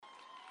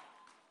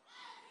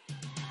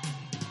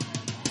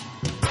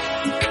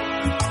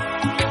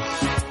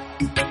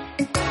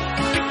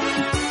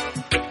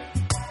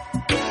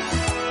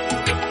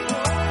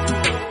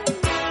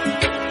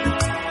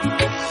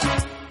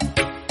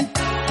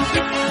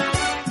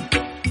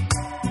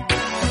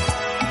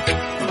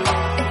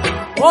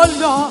Oh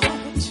Lord,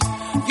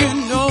 you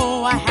know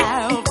I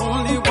have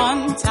only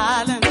one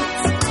talent.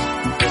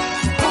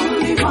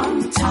 Only one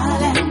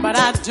talent. But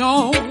I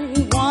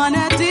don't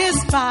wanna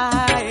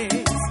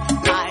despise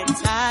my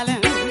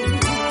talent.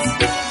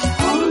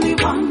 Only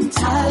one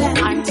talent.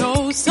 I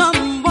know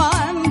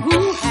someone who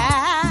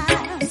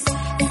has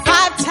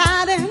 5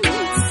 talents.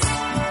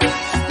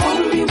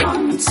 Only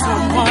one talent.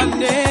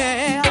 Someone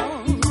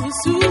else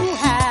who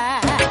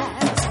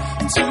has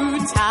 2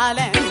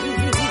 talents.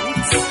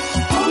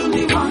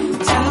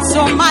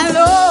 So my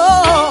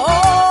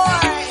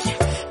Lord,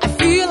 I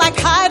feel like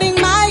hiding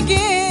my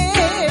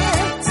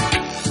gift.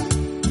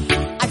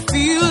 I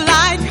feel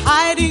like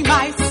hiding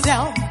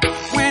myself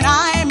when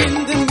I'm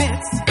in the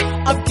midst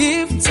of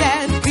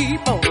gifted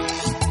people.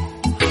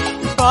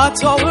 But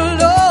oh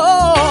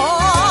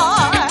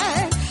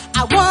Lord,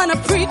 I want to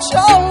preach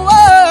your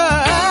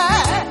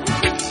word.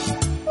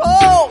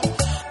 Oh,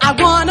 I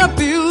want to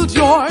build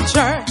your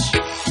church.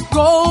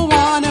 Go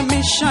on a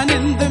mission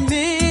in the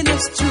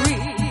ministry.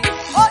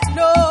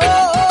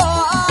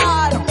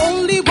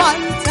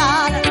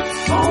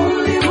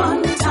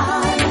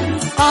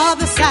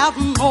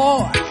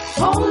 More.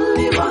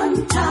 Only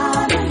one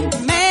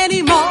talent.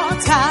 Many more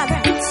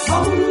talents.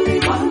 Only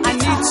one talent. I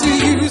need to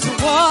use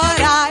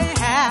what I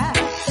have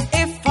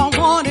if I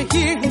want to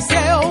hear him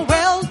say, oh,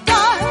 well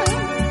done.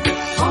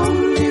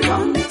 Only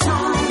one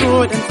talent.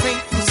 Good and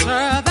faithful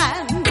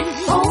servant.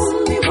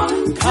 Only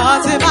one talent.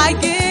 'Cause if I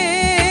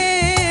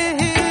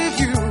give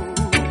you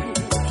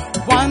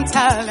one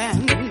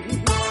talent,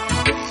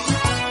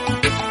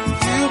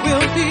 you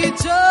will be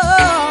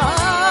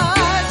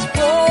judged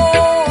for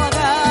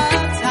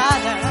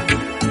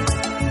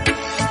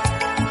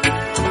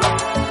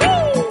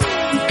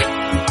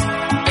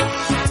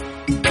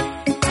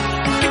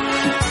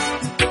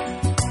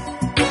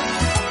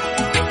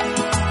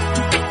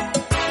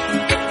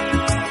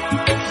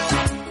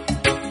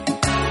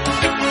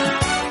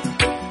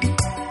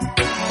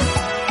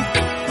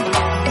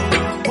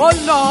oh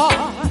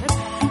Lord,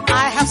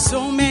 I have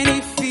so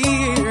many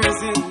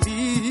fears in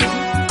me.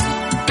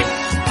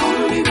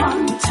 Only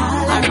one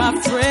talent. I'm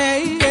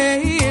afraid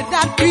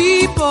that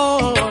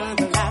people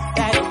laugh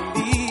at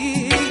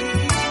me.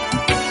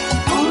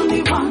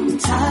 Only one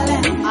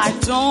talent. I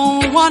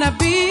don't want to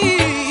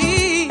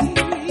be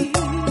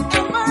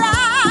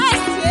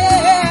embarrassed,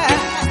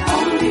 yeah.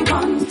 Only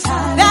one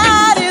talent.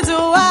 That is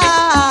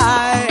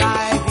why I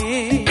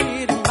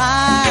hate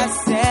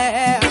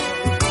myself.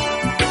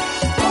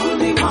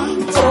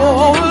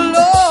 Oh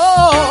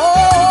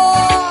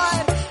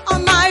Lord,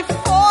 am I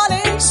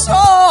falling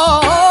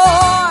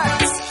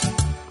short?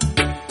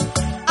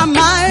 Am I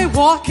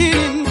walking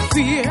in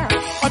fear?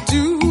 Or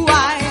do I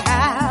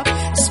have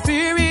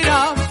spirit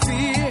of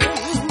fear?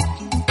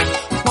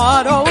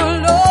 But oh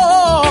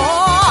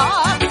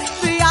Lord,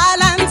 the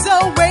islands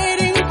are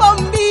waiting for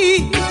me.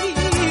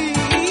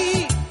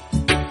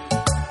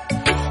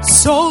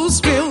 Souls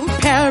will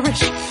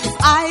perish if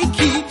I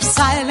keep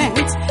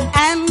silent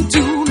and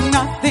do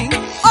nothing.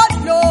 Oh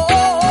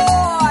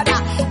Lord,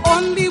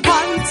 only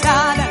one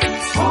talent.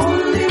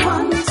 Only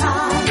one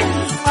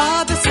talent.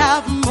 Others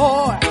have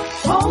more.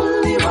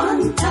 Only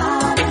one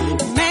talent.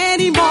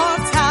 Many more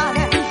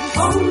talents.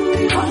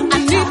 Only one talent. I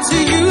need to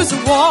use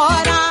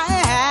what I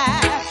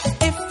have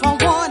if I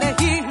want to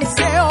hear him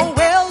say, oh,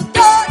 well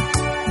done.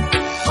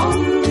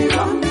 Only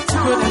one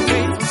talent. Good and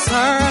faithful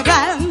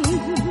servant.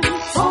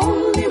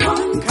 Only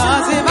one talent.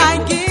 'Cause if I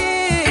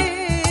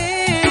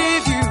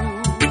give you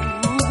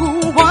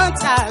one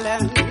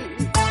talent,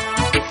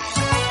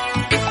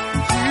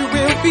 you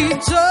will be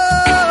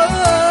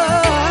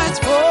judged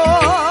for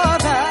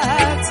the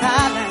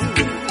talent.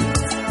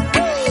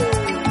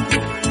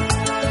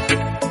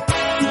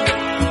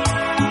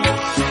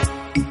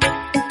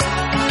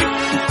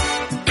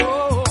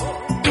 Oh,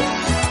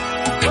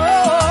 oh,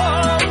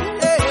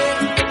 yeah.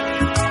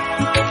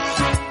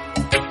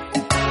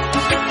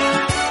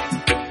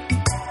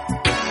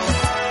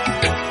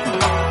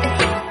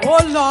 Oh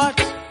Lord,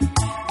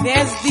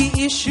 there's the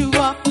issue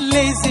of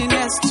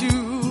laziness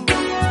too.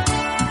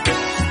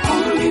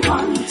 Only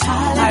one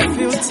talent. I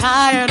feel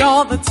tired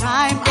all the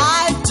time.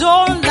 I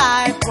don't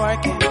like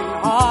working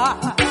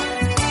hard.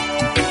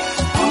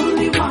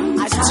 Only one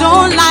talent. I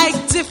don't like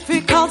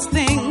difficult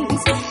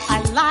things. I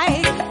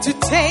like to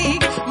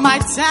take my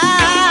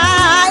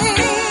time.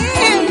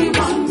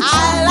 I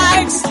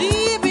like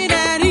sleeping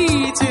and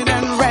eating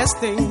and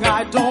resting.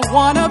 I don't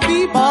want to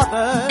be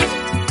bothered.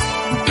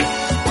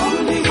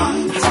 Only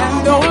one talent.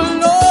 And oh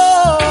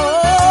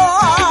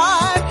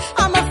Lord,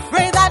 I'm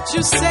afraid that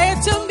you say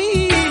to me,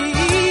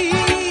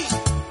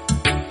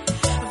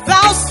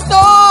 thou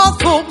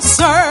slothful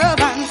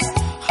servant,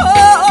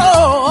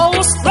 oh,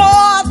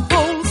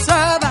 slothful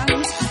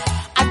servant.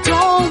 I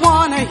don't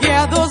want to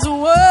hear those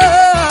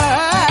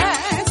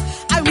words.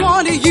 I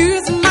want to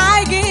use my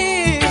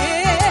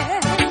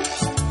gift.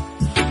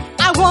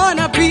 I want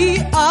to be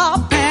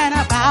up and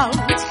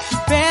about,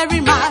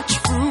 very much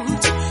fruit.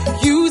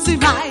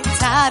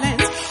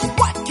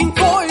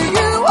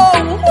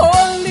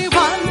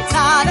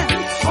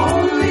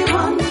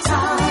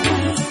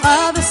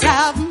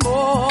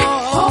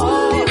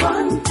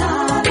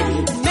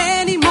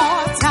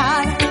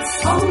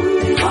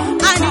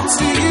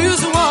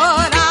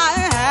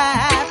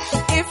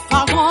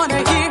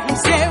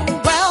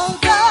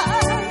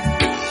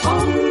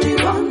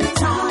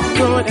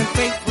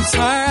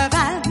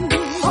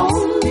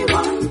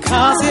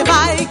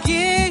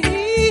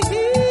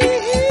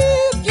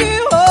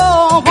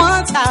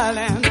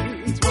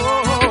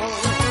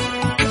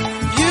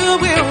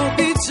 will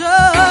be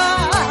judged.